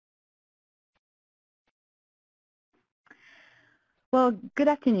Well, good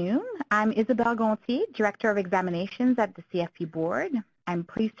afternoon. I'm Isabelle Gonthier, Director of Examinations at the CFP Board. I'm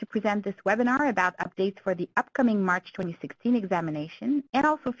pleased to present this webinar about updates for the upcoming March 2016 examination and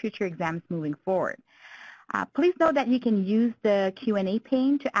also future exams moving forward. Please note that you can use the Q&A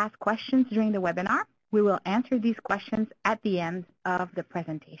pane to ask questions during the webinar. We will answer these questions at the end of the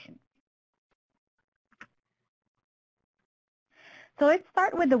presentation. So let's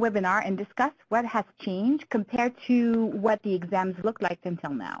start with the webinar and discuss what has changed compared to what the exams looked like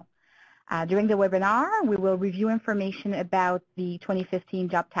until now. During the webinar, we will review information about the 2015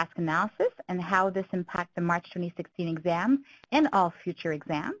 job task analysis and how this impacts the March 2016 exam and all future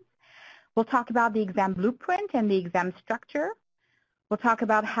exams. We'll talk about the exam blueprint and the exam structure. We'll talk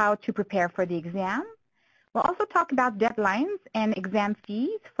about how to prepare for the exam. We'll also talk about deadlines and exam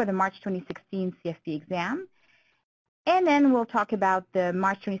fees for the March 2016 CFP exam. And then we'll talk about the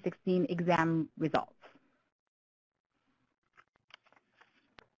March 2016 exam results.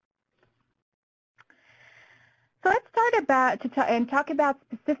 So let's start talk about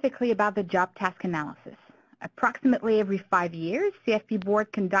specifically about the job task analysis. Approximately every 5 years, CFP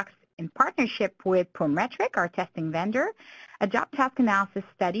Board conducts in partnership with Prometric, our testing vendor, a job task analysis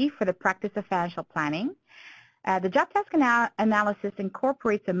study for the practice of financial planning. The job task analysis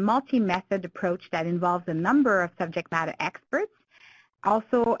incorporates a multi-method approach that involves a number of subject matter experts,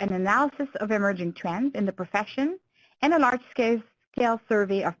 also an analysis of emerging trends in the profession, and a large-scale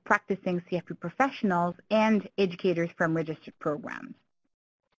survey of practicing CFP professionals and educators from registered programs.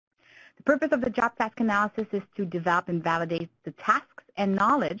 The purpose of the job task analysis is to develop and validate the tasks and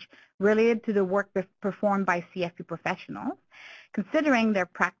knowledge related to the work performed by CFP professionals, considering their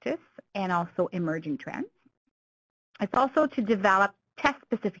practice and also emerging trends. It's also to develop test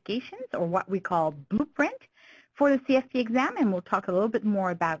specifications, or what we call blueprint, for the CFP exam, and we'll talk a little bit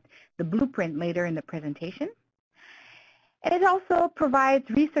more about the blueprint later in the presentation. And it also provides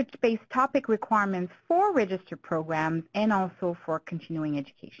research-based topic requirements for registered programs and also for continuing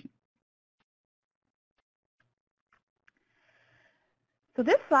education. So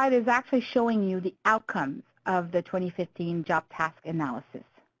this slide is actually showing you the outcomes of the 2015 job task analysis.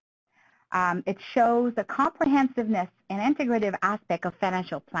 It shows the comprehensiveness and integrative aspect of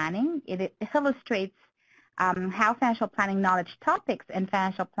financial planning. It illustrates how financial planning knowledge topics and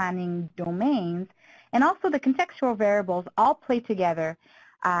financial planning domains and also the contextual variables all play together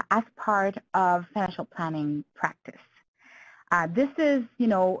as part of financial planning practice. This is,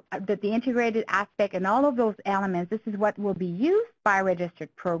 the integrated aspect and all of those elements, this is what will be used by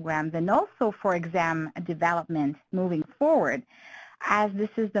registered programs and also for exam development moving forward, as this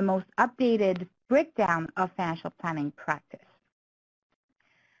is the most updated breakdown of financial planning practice.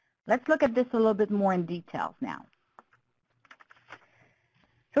 Let's look at this a little bit more in details now.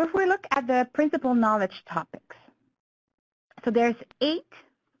 So if we look at the principal knowledge topics, so there's 8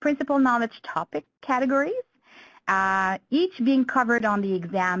 principal knowledge topic categories, each being covered on the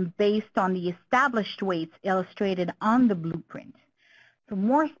exam based on the established weights illustrated on the blueprint. So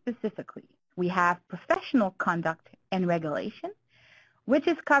more specifically, we have professional conduct and regulation, which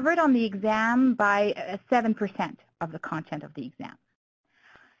is covered on the exam by 7% of the content of the exam.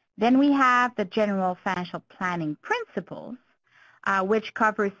 Then we have the general financial planning principles, which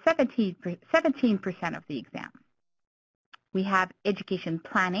covers 17% of the exam. We have education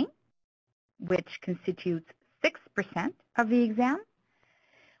planning, which constitutes 6% of the exam.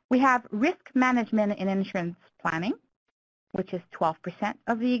 We have risk management and insurance planning, which is 12%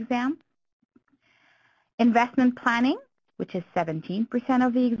 of the exam. Investment planning, which is 17%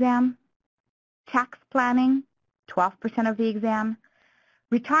 of the exam. Tax planning, 12% of the exam.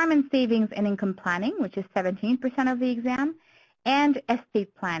 Retirement savings and income planning, which is 17% of the exam. And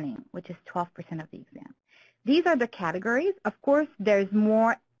estate planning, which is 12% of the exam. These are the categories. Of course, there's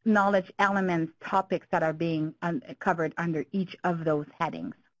more knowledge elements, topics that are being covered under each of those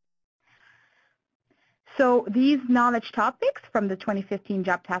headings. So these knowledge topics from the 2015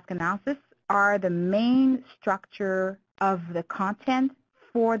 job task analysis are the main structure of the content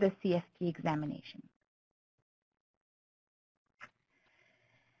for the CFP examination.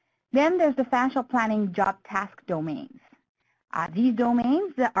 Then there's the financial planning job task domains. These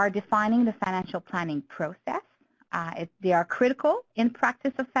domains are defining the financial planning process. They are critical in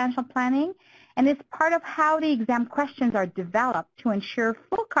practice of financial planning, and it's part of how the exam questions are developed to ensure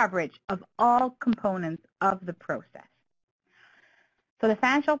full coverage of all components of the process. So the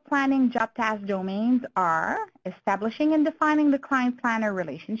financial planning job task domains are establishing and defining the client-planner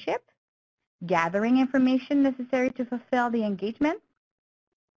relationship, gathering information necessary to fulfill the engagement,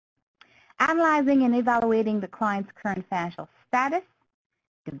 analyzing and evaluating the client's current financial status,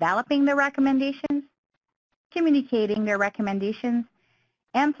 developing the recommendations, communicating their recommendations,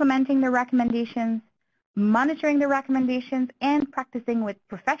 implementing the recommendations, monitoring the recommendations, and practicing with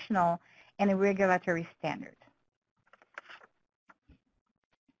professional and regulatory standards.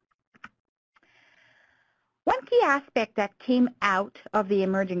 One key aspect that came out of the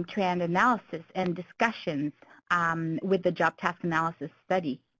emerging trend analysis and discussions with the job task analysis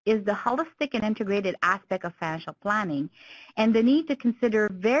study is the holistic and integrated aspect of financial planning and the need to consider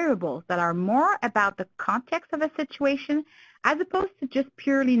variables that are more about the context of a situation as opposed to just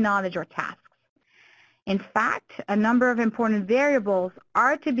purely knowledge or tasks. In fact, a number of important variables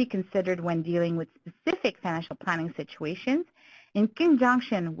are to be considered when dealing with specific financial planning situations in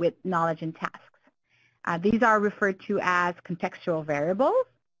conjunction with knowledge and tasks. These are referred to as contextual variables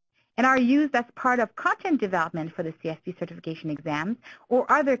and are used as part of content development for the CFP certification exams or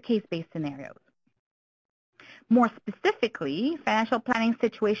other case-based scenarios. More specifically, financial planning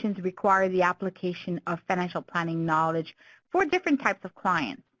situations require the application of financial planning knowledge for different types of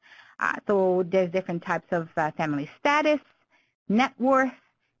clients. So there's different types of family status, net worth,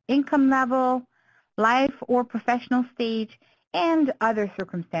 income level, life or professional stage, and other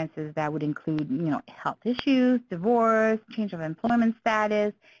circumstances that would include, health issues, divorce, change of employment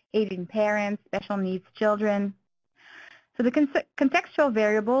status, aging parents, special needs children. So the contextual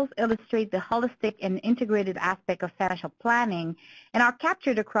variables illustrate the holistic and integrated aspect of financial planning and are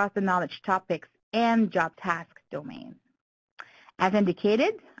captured across the knowledge topics and job task domains. As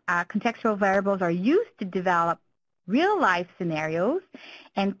indicated, contextual variables are used to develop real-life scenarios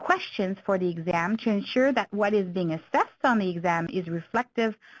and questions for the exam to ensure that what is being assessed on the exam is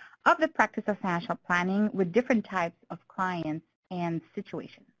reflective of the practice of financial planning with different types of clients and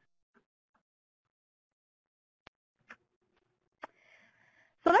situations.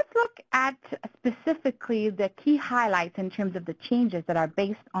 So let's look at specifically the key highlights in terms of the changes that are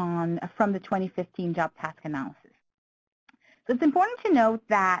based on from the 2015 job task analysis. So it's important to note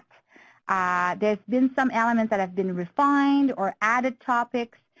that there's been some elements that have been refined or added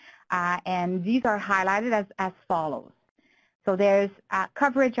topics, and these are highlighted as follows. So there's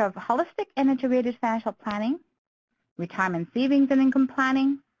coverage of holistic and integrated financial planning, retirement savings and income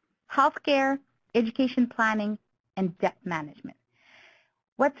planning, healthcare, education planning, and debt management.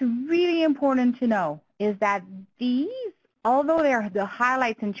 What's really important to know is that these, although they are the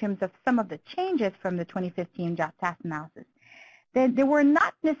highlights in terms of some of the changes from the 2015 job task analysis, they were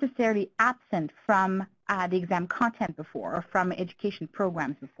not necessarily absent from the exam content before or from education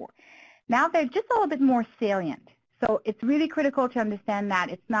programs before. Now they're just a little bit more salient. So it's really critical to understand that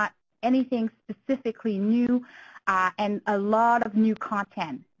it's not anything specifically new and a lot of new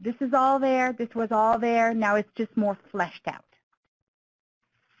content. This is all there. This was all there. Now it's just more fleshed out.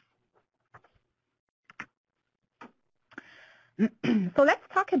 So let's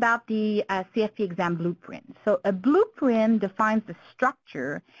talk about the CFP exam blueprint. So a blueprint defines the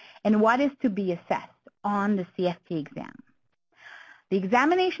structure and what is to be assessed on the CFP exam. The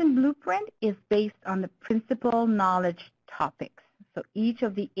examination blueprint is based on the principal knowledge topics. So each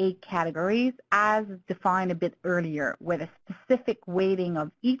of the 8 categories as defined a bit earlier with a specific weighting of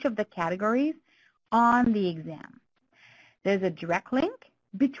each of the categories on the exam. There's a direct link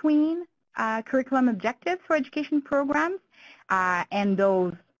between curriculum objectives for education programs and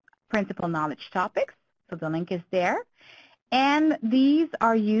those principal knowledge topics. So the link is there. And these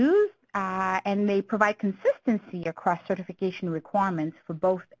are used and they provide consistency across certification requirements for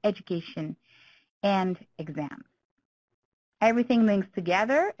both education and exams. Everything links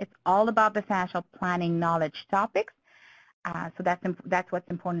together. It's all about the financial planning knowledge topics. So that's what's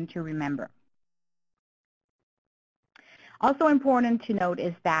important to remember. Also important to note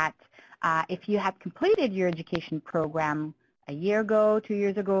is that if you have completed your education program a year ago, 2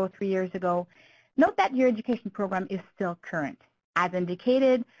 years ago, 3 years ago, note that your education program is still current. As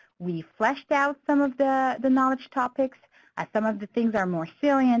indicated, we fleshed out some of the knowledge topics. Some of the things are more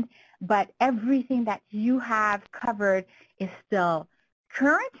salient, but everything that you have covered is still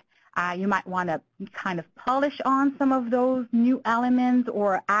current. You might want to kind of polish on some of those new elements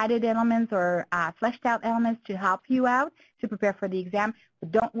or added elements or fleshed out elements to help you out to prepare for the exam.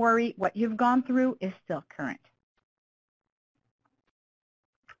 But don't worry, what you've gone through is still current.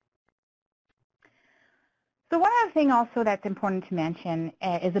 So one other thing also that's important to mention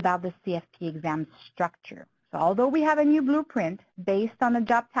is about the CFP exam structure. So although we have a new blueprint based on the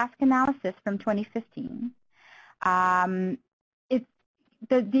job task analysis from 2015,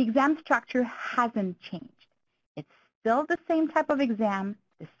 the exam structure hasn't changed. It's still the same type of exam,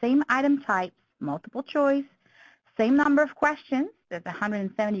 the same item types, multiple choice, same number of questions. There's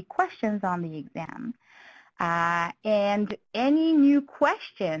 170 questions on the exam. And any new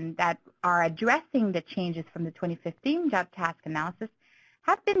question that are addressing the changes from the 2015 job task analysis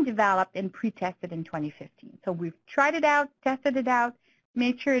have been developed and pre-tested in 2015. So we've tried it out, tested it out,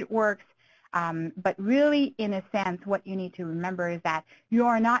 made sure it works, but really, in a sense, what you need to remember is that you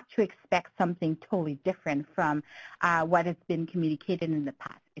are not to expect something totally different from what has been communicated in the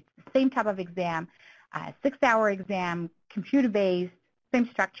past. It's the same type of exam, 6-hour exam, computer-based, same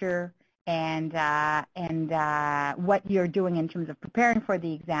structure, and what you're doing in terms of preparing for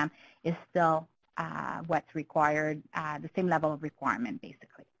the exam is still what's required, the same level of requirement,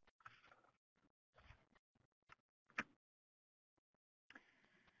 basically.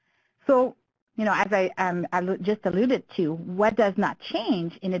 So, you know, as I just alluded to, what does not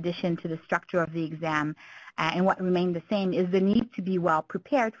change in addition to the structure of the exam and what remained the same is the need to be well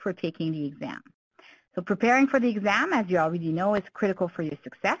prepared for taking the exam. So preparing for the exam, as you already know, is critical for your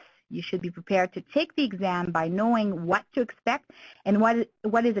success. You should be prepared to take the exam by knowing what to expect and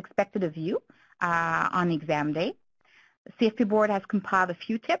what is expected of you on exam day. The CFP board has compiled a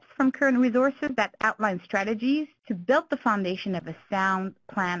few tips from current resources that outline strategies to build the foundation of a sound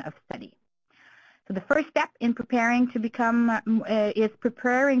plan of study. So the first step in preparing to become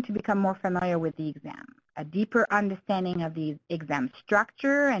more familiar with the exam. A deeper understanding of the exam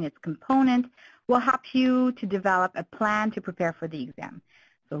structure and its component will help you to develop a plan to prepare for the exam.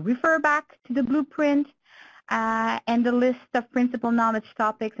 So refer back to the blueprint and the list of principal knowledge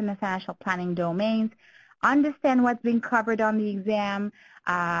topics and the financial planning domains. Understand what's being covered on the exam.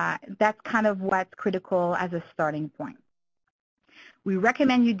 That's kind of what's critical as a starting point. We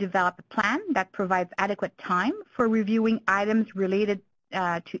recommend you develop a plan that provides adequate time for reviewing items related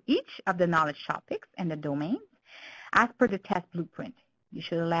to each of the knowledge topics and the domains as per the test blueprint. You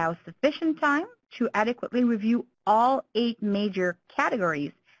should allow sufficient time to adequately review all 8 major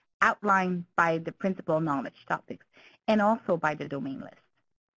categories outlined by the principal knowledge topics and also by the domain list.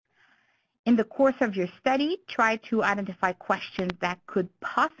 In the course of your study, try to identify questions that could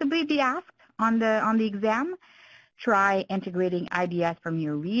possibly be asked on the exam. Try integrating ideas from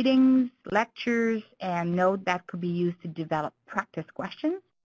your readings, lectures, and notes that could be used to develop practice questions.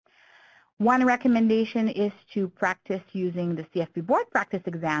 One recommendation is to practice using the CFP board practice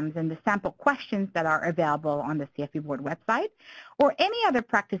exams and the sample questions that are available on the CFP board website, or any other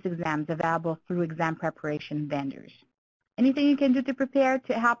practice exams available through exam preparation vendors. Anything you can do to prepare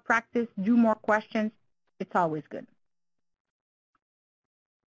to help practice, do more questions, it's always good.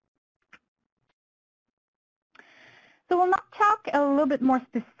 So we'll now talk a little bit more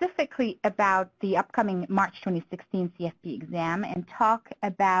specifically about the upcoming March 2016 CFP exam and talk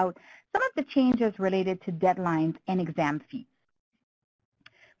about some of the changes related to deadlines and exam fees.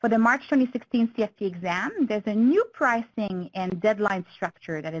 For the March 2016 CFP exam, there's a new pricing and deadline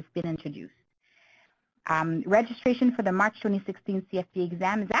structure that has been introduced. Registration for the March 2016 CFP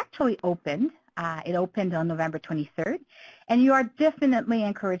exam is actually opened. It opened on November 23rd, and you are definitely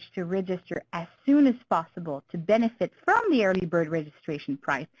encouraged to register as soon as possible to benefit from the early bird registration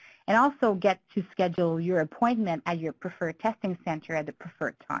price and also get to schedule your appointment at your preferred testing center at the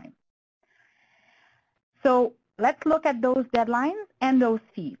preferred time. So let's look at those deadlines and those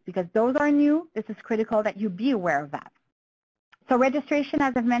fees because those are new. This is critical that you be aware of that. So registration,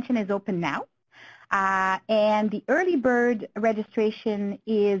 as I've mentioned, is open now. And the early bird registration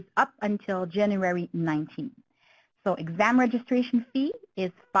is up until January 19th. So exam registration fee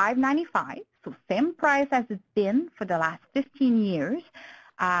is $5.95, so same price as it's been for the last 15 years.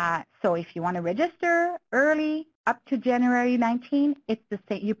 So if you want to register early up to January 19th, it's the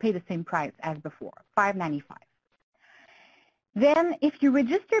same, you pay the same price as before, $5.95. Then if you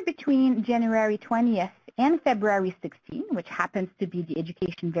register between January 20th and February 16, which happens to be the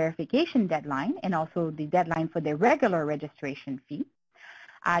education verification deadline and also the deadline for the regular registration fee,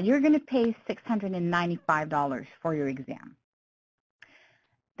 you're going to pay $695 for your exam.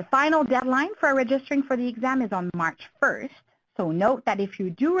 The final deadline for registering for the exam is on March 1st. So note that if you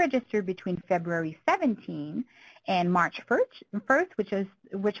do register between February 17 and March 1st,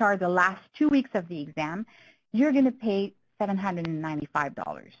 which are the last 2 weeks of the exam, you're going to pay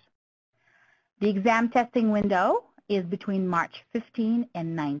 $795. The exam testing window is between March 15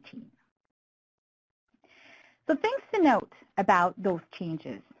 and 19. So things to note about those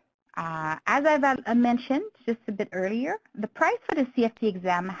changes. As I've mentioned just a bit earlier, the price for the CFP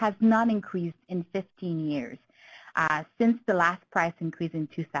exam has not increased in 15 years since the last price increase in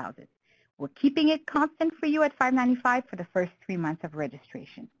 2000. We're keeping it constant for you at $5.95 for the first 3 months of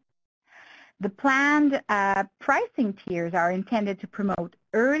registration. The planned pricing tiers are intended to promote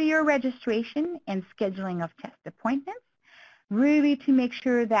earlier registration and scheduling of test appointments, really to make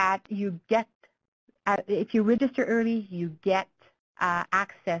sure that you get, if you register early, you get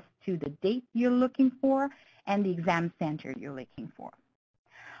access to the date you're looking for and the exam center you're looking for.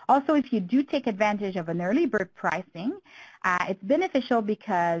 Also, if you do take advantage of an early bird pricing, it's beneficial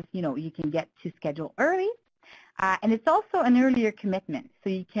because, you can get to schedule early, and it's also an earlier commitment, so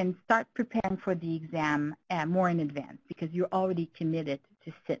you can start preparing for the exam more in advance because you're already committed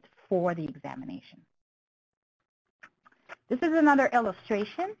to sit for the examination. This is another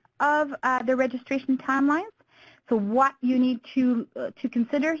illustration of the registration timelines. So what you need to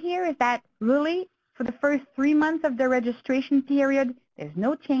consider here is that really for the first 3 months of the registration period, there's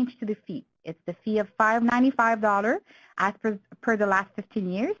no change to the fee. It's the fee of $595 as per the last 15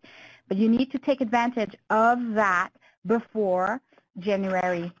 years, but you need to take advantage of that before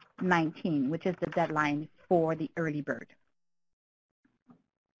January 19, which is the deadline for the early bird.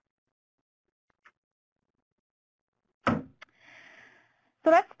 So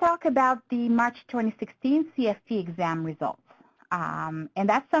let's talk about the March 2016 CFP exam results. And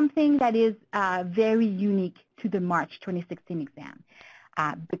that's something that is very unique to the March 2016 exam.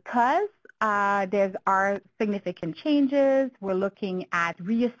 Because there are significant changes, we're looking at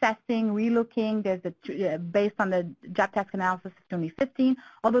reassessing, relooking. There's based on the job task analysis of 2015,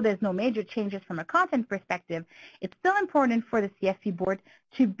 although there's no major changes from a content perspective, it's still important for the CFP board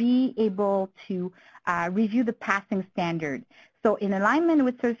to be able to review the passing standard. So in alignment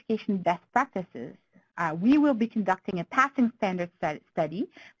with certification best practices, we will be conducting a passing standard study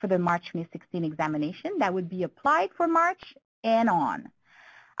for the March 2016 examination that would be applied for March and on.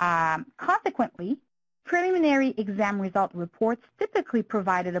 Consequently, preliminary exam result reports typically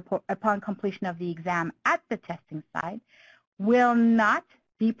provided upon completion of the exam at the testing site will not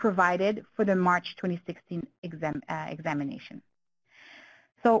be provided for the March 2016 examination.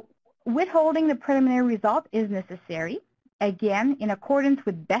 So withholding the preliminary result is necessary, again, in accordance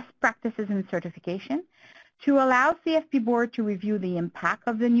with best practices in certification, to allow CFP board to review the impact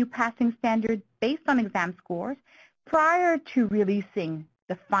of the new passing standard based on exam scores prior to releasing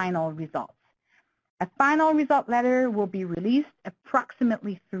the final results. A final result letter will be released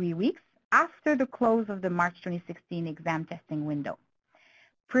approximately 3 weeks after the close of the March 2016 exam testing window.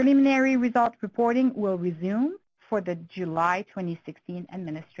 Preliminary result reporting will resume for the July 2016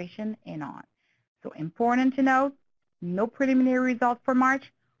 administration and on. So important to note, no preliminary results for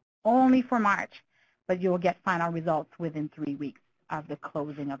March, only for March, but you'll get final results within 3 weeks of the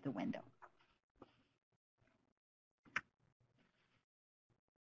closing of the window.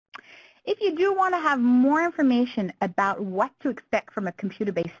 If you do want to have more information about what to expect from a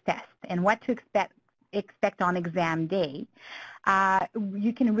computer-based test and what to expect on exam day,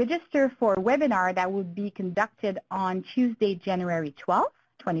 you can register for a webinar that will be conducted on Tuesday, January 12,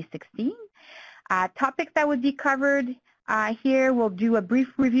 2016. Topics that would be covered here, we'll do a brief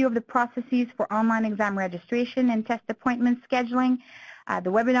review of the processes for online exam registration and test appointment scheduling. The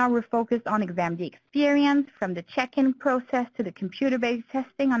webinar will focus on exam day experience, from the check-in process to the computer-based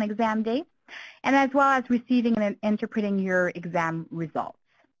testing on exam day, and as well as receiving and interpreting your exam results.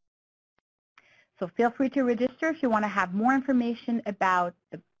 So feel free to register if you want to have more information about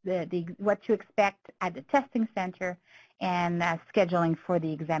what to expect at the testing center and scheduling for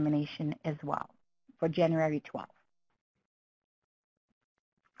the examination as well for January 12th.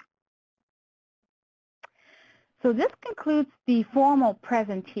 So this concludes the formal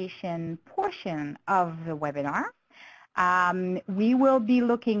presentation portion of the webinar. We will be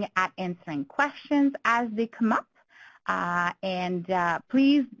looking at answering questions as they come up.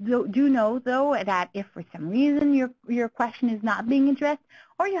 Please do know, though, that if for some reason your question is not being addressed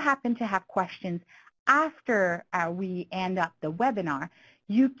or you happen to have questions after we end up the webinar,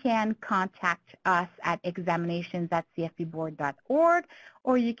 you can contact us at examinations@cfpboard.org,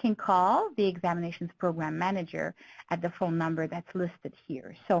 or you can call the Examinations Program Manager at the phone number that's listed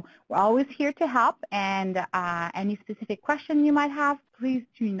here. So we're always here to help, and any specific question you might have, please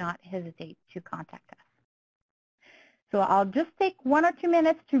do not hesitate to contact us. So I'll just take 1 or 2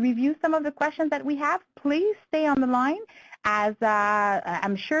 minutes to review some of the questions that we have. Please stay on the line, as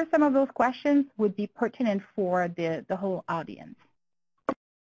I'm sure some of those questions would be pertinent for the whole audience.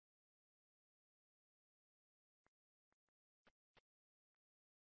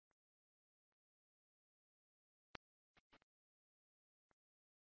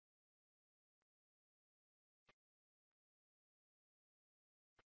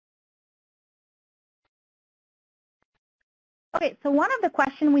 Okay, so one of the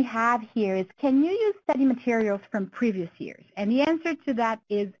questions we have here is, can you use study materials from previous years? And the answer to that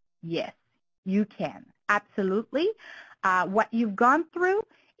is yes, you can. Absolutely. What you've gone through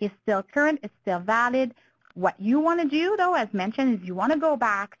is still current, it's still valid. What you want to do, though, as mentioned, is you want to go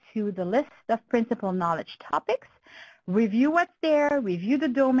back to the list of principal knowledge topics, review what's there, review the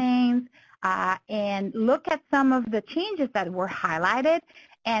domains, and look at some of the changes that were highlighted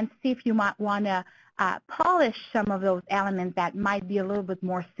and see if you might want to polish some of those elements that might be a little bit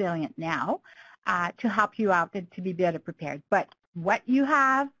more salient now to help you out and to be better prepared. But what you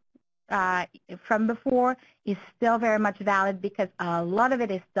have from before is still very much valid because a lot of it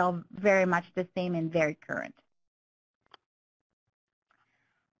is still very much the same and very current.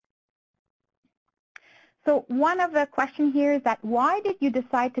 So one of the questions here is that why did you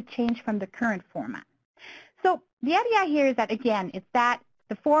decide to change from the current format? So the idea here is that, again, it's that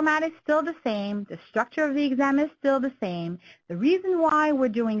the format is still the same, the structure of the exam is still the same. The reason why we're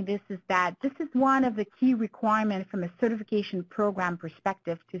doing this is that this is one of the key requirements from a certification program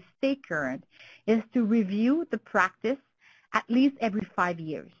perspective to stay current, is to review the practice at least every 5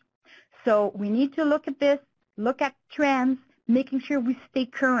 years. So we need to look at this, look at trends, making sure we stay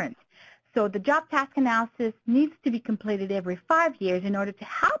current. So the job task analysis needs to be completed every 5 years in order to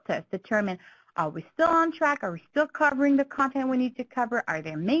help us determine, are we still on track? Are we still covering the content we need to cover? Are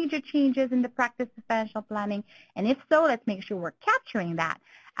there major changes in the practice of financial planning? And if so, let's make sure we're capturing that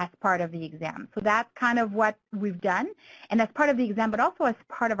as part of the exam. So that's kind of what we've done, and as part of the exam, but also as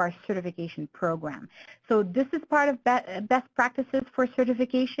part of our certification program. So this is part of best practices for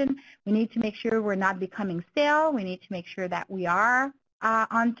certification. We need to make sure we're not becoming stale. We need to make sure that we are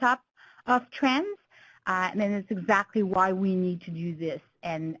on top of trends. And then it's exactly why we need to do this.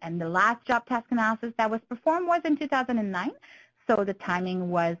 And the last job task analysis that was performed was in 2009, so the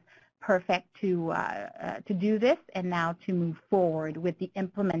timing was perfect to do this and now to move forward with the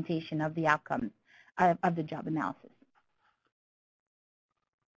implementation of the outcomes of the job analysis.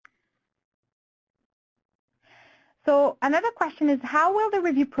 So another question is, how will the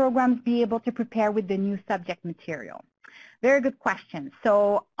review programs be able to prepare with the new subject material? Very good question.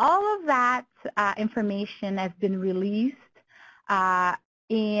 So all of that information has been released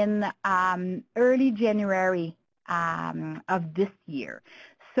in early January of this year.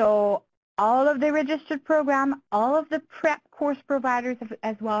 So all of the registered program, all of the prep course providers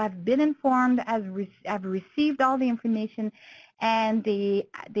as well have been informed, have received all the information, and they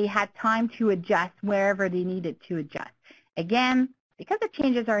had time to adjust wherever they needed to adjust. Again, because the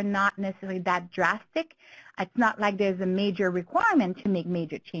changes are not necessarily that drastic, it's not like there's a major requirement to make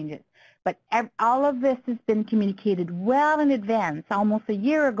major changes. But all of this has been communicated well in advance, almost a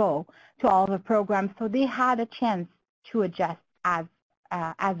year ago, to all the programs, so they had a chance to adjust as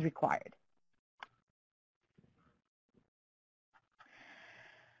required.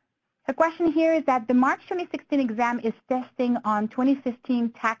 The question here is that the March 2016 exam is testing on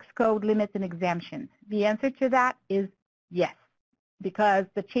 2015 tax code limits and exemptions. The answer to that is yes, because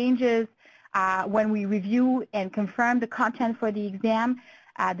the changes when we review and confirm the content for the exam,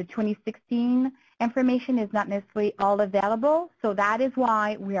 the 2016 information is not necessarily all available, so that is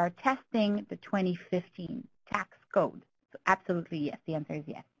why we are testing the 2015 tax code. So absolutely yes, the answer is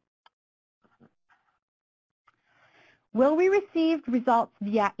yes. Will we receive results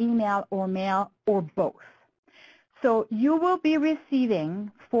via email or mail or both? So you will be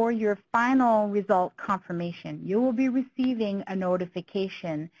receiving, for your final result confirmation, you will be receiving a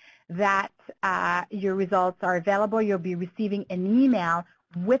notification that your results are available. You'll be receiving an email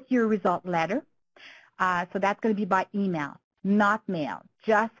with your result letter. So that's going to be by email, not mail,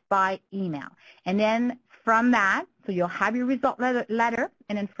 just by email. And then from that, so you'll have your result letter,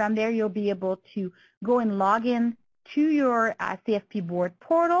 and then from there you'll be able to go and log in to your CFP board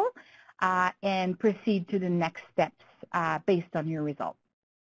portal and proceed to the next steps based on your results.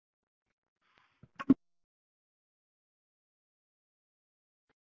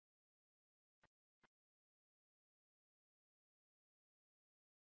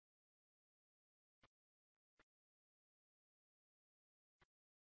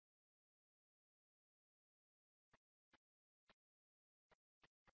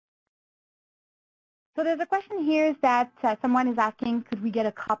 So there's a question here is that someone is asking, could we get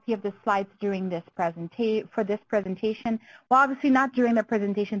a copy of the slides during this presentation? Well, obviously not during the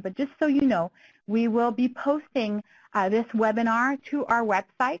presentation, but just so you know, we will be posting this webinar to our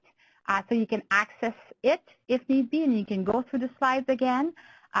website, so you can access it if need be, and you can go through the slides again,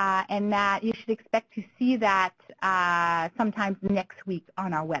 and that you should expect to see that sometime next week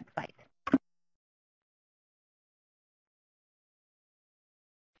on our website.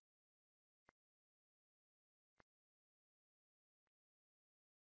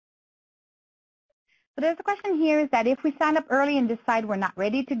 So there's a question here is that if we sign up early and decide we're not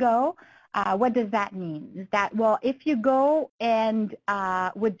ready to go, what does that mean? Is that, well, if you go and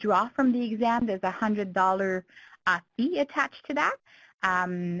withdraw from the exam, there's a $100 fee attached to that.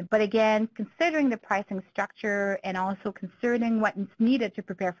 But again, considering the pricing structure and also considering what is needed to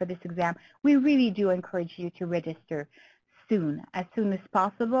prepare for this exam, we really do encourage you to register as soon as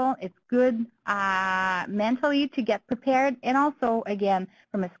possible. It's good mentally to get prepared, and also, again,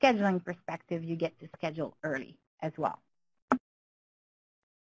 from a scheduling perspective, you get to schedule early as well.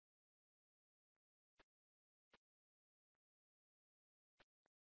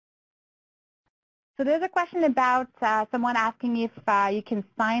 So there's a question about someone asking if you can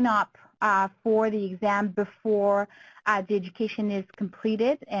sign up for the exam before the education is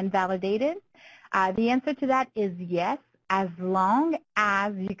completed and validated. The answer to that is yes, as long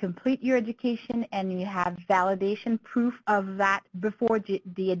as you complete your education and you have validation proof of that before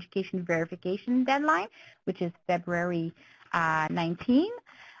the education verification deadline, which is February 19,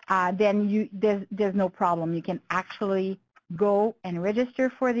 then there's no problem. You can actually go and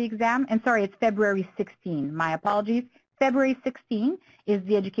register for the exam. And sorry, it's February 16. My apologies. February 16 is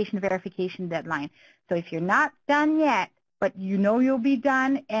the education verification deadline. So if you're not done yet, but you know you'll be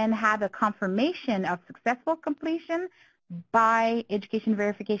done and have a confirmation of successful completion by education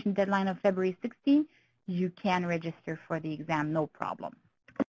verification deadline of February 16, you can register for the exam, no problem.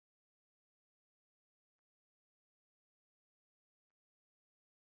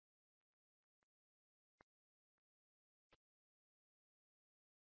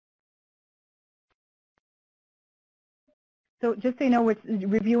 So just so you know, we're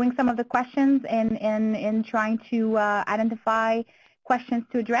reviewing some of the questions and trying to identify questions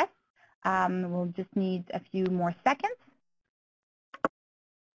to address. We'll just need a few more seconds.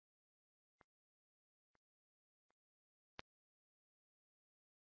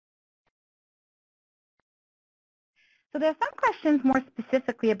 So there are some questions more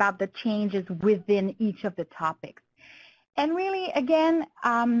specifically about the changes within each of the topics. And really, again,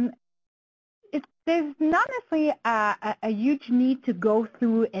 there's not necessarily a huge need to go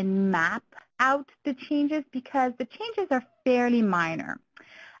through and map out the changes because the changes are fairly minor.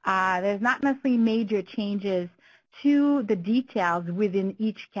 There's not necessarily major changes to the details within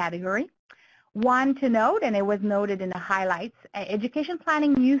each category. One to note, and it was noted in the highlights, education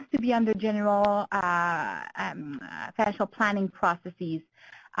planning used to be under general financial planning processes,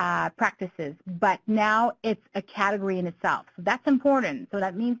 practices, but now it's a category in itself. So that's important. So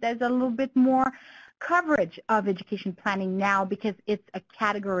that means there's a little bit more coverage of education planning now because it's a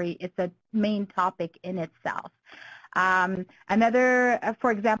category, it's a main topic in itself.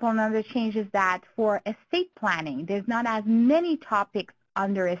 For example, another change is that for estate planning, there's not as many topics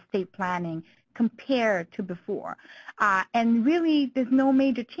under estate planning compared to before. And really, there's no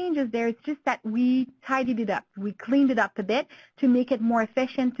major changes there. It's just that we tidied it up. We cleaned it up a bit to make it more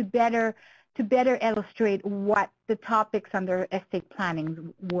efficient, to better illustrate what the topics under estate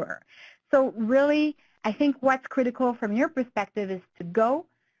planning were. So really, I think what's critical from your perspective is to go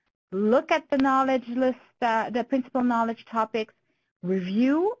look at the knowledge list, the principal knowledge topics,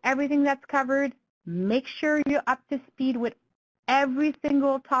 review everything that's covered, make sure you're up to speed with every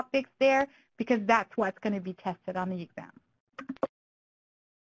single topic there, because that's what's going to be tested on the exam.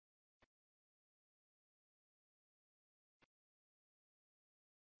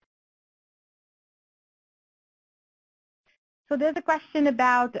 So there's a question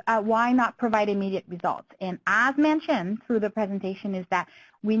about why not provide immediate results. And as mentioned through the presentation is that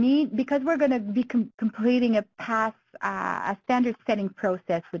we need, because we're going to be completing a standard setting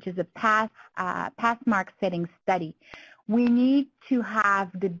process, which is a pass mark setting study, we need to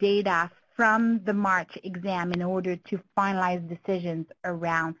have the data from the March exam in order to finalize decisions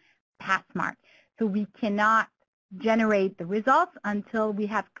around pass mark. So we cannot generate the results until we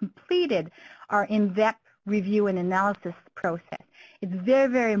have completed our in-depth review and analysis process. It's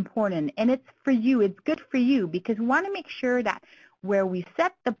very, very important, and it's for you. It's good for you because we want to make sure that where we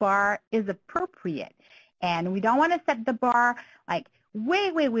set the bar is appropriate, and we don't want to set the bar like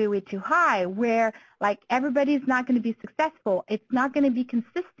way, way, way, way too high where like everybody's not going to be successful. It's not going to be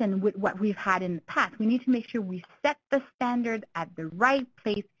consistent with what we've had in the past. We need to make sure we set the standard at the right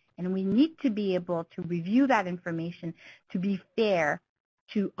place, and we need to be able to review that information to be fair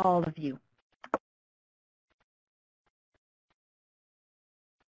to all of you.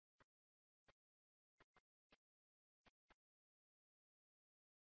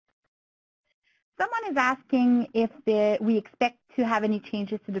 Someone is asking if we expect to have any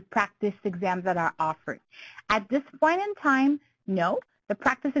changes to the practice exams that are offered. At this point in time, no. The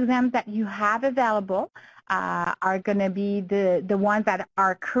practice exams that you have available are going to be the ones that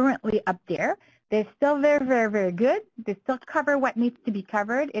are currently up there. They're still very, very, very good. They still cover what needs to be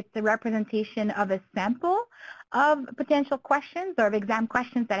covered. It's a representation of a sample of potential questions or of exam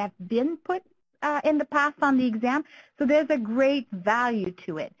questions that have been put in the past on the exam, so there's a great value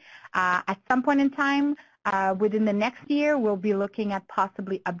to it. At some point in time, within the next year, we'll be looking at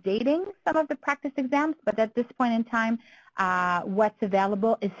possibly updating some of the practice exams, but at this point in time, what's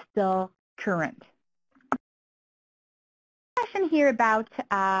available is still current. Question here about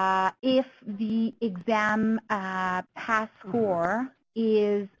if the exam pass score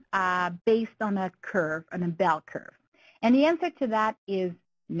is based on a curve, on a bell curve. And the answer to that is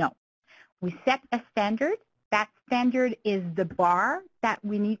no. We set a standard. That standard is the bar that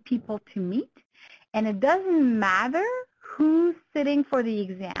we need people to meet. And it doesn't matter who's sitting for the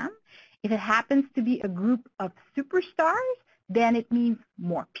exam. If it happens to be a group of superstars, then it means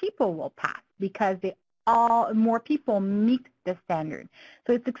more people will pass because more people meet the standard.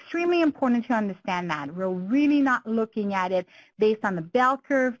 So it's extremely important to understand that. We're really not looking at it based on the bell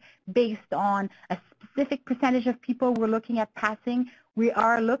curve, based on a specific percentage of people we're looking at passing. We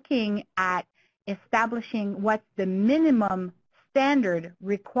are looking at establishing what's the minimum standard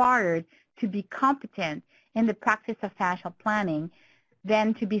required to be competent in the practice of financial planning,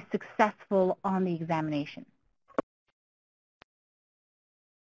 then to be successful on the examination.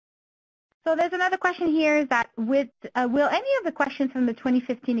 So there's another question here is that will any of the questions from the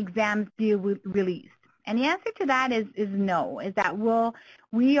 2015 exams be released? And the answer to that is no, is that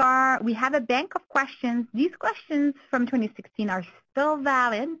we have a bank of questions. These questions from 2016 are still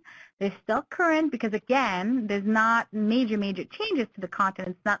valid. They're still current because, again, there's not major changes to the content.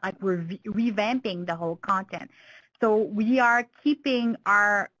 It's not like we're revamping the whole content. So we are keeping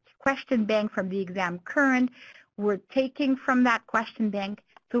our question bank from the exam current. We're taking from that question bank.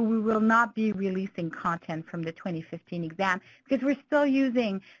 So we will not be releasing content from the 2015 exam because we're still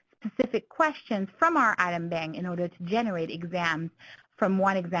using specific questions from our item bank in order to generate exams from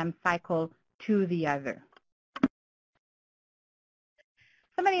one exam cycle to the other.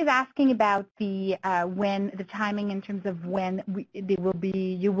 Somebody is asking about the timing in terms of when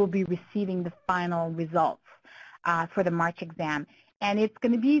you will be receiving the final results for the March exam, and it's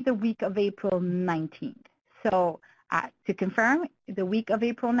going to be the week of April 19th. So to confirm, the week of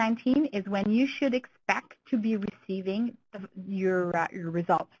April 19th is when you should expect to be receiving your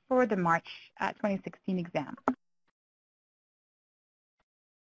results for the March 2016 exam.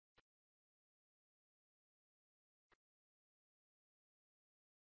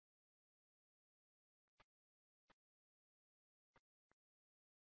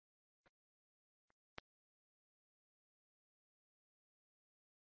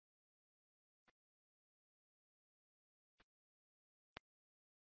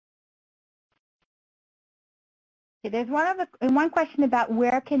 Okay, there's one question about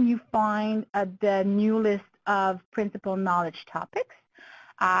where can you find the new list of principal knowledge topics.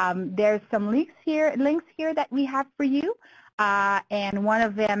 There's some links here that we have for you, and one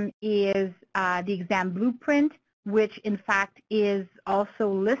of them is the exam blueprint, which in fact is also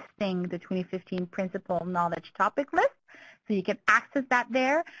listing the 2015 principal knowledge topic list. So you can access that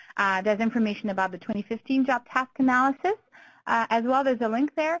there. There's information about the 2015 job task analysis. As well, there's a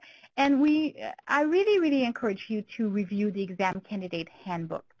link there. And I really encourage you to review the exam candidate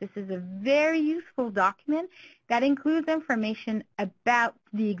handbook. This is a very useful document that includes information about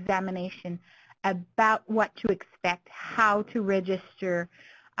the examination, about what to expect, how to register,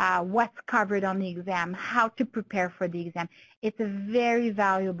 what's covered on the exam, how to prepare for the exam. It's a very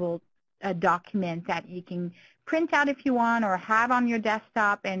valuable document that you can print out if you want or have on your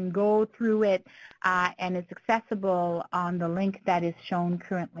desktop and go through it, and it's accessible on the link that is shown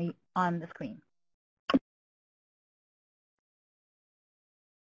currently on the screen.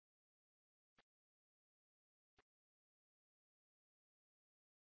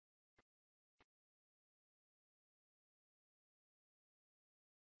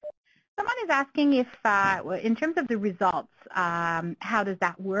 Someone is asking if, in terms of the results, how does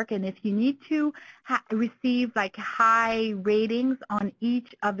that work, and if you need to receive like high ratings on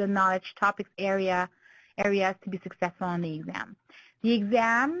each of the knowledge topics areas to be successful on the exam. The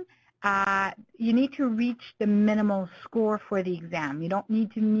exam, you need to reach the minimal score for the exam. You don't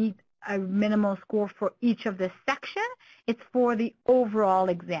need to meet a minimal score for each of the section. It's for the overall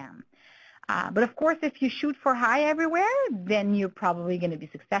exam. But of course, if you shoot for high everywhere, then you're probably going to be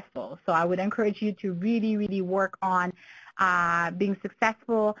successful. So I would encourage you to really work on being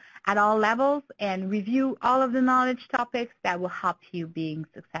successful at all levels and review all of the knowledge topics that will help you being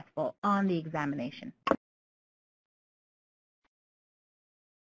successful on the examination.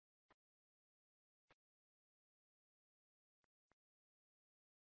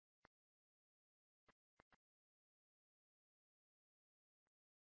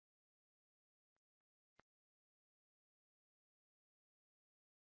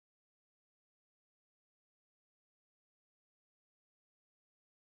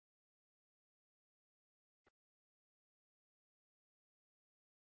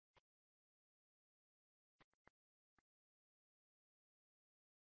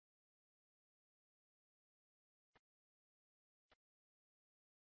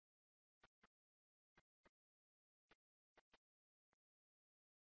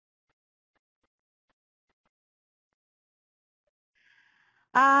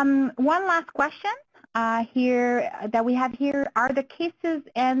 One last question here that we have here: are the cases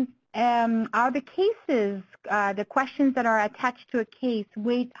and the questions that are attached to a case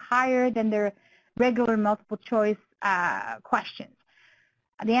weight higher than their regular multiple choice questions?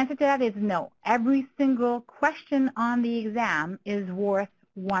 The answer to that is no. Every single question on the exam is worth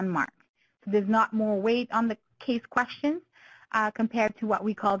 1 mark. So there's not more weight on the case questions compared to what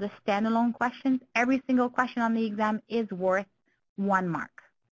we call the standalone questions. Every single question on the exam is worth 1 mark.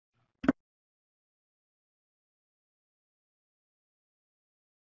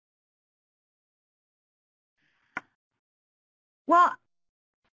 Well,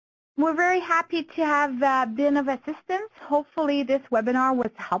 we're very happy to have been of assistance. Hopefully this webinar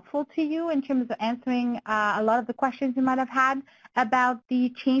was helpful to you in terms of answering a lot of the questions you might have had about the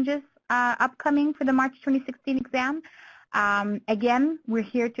changes upcoming for the March 2016 exam. Again, we're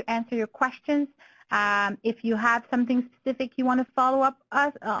here to answer your questions. If you have something specific you want to follow up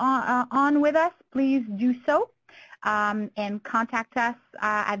on with us, please do so. And contact us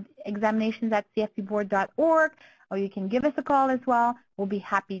at examinations@cfpboard.org, or you can give us a call as well. We'll be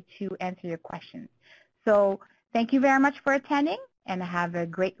happy to answer your questions. So thank you very much for attending, and have a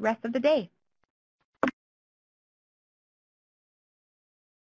great rest of the day.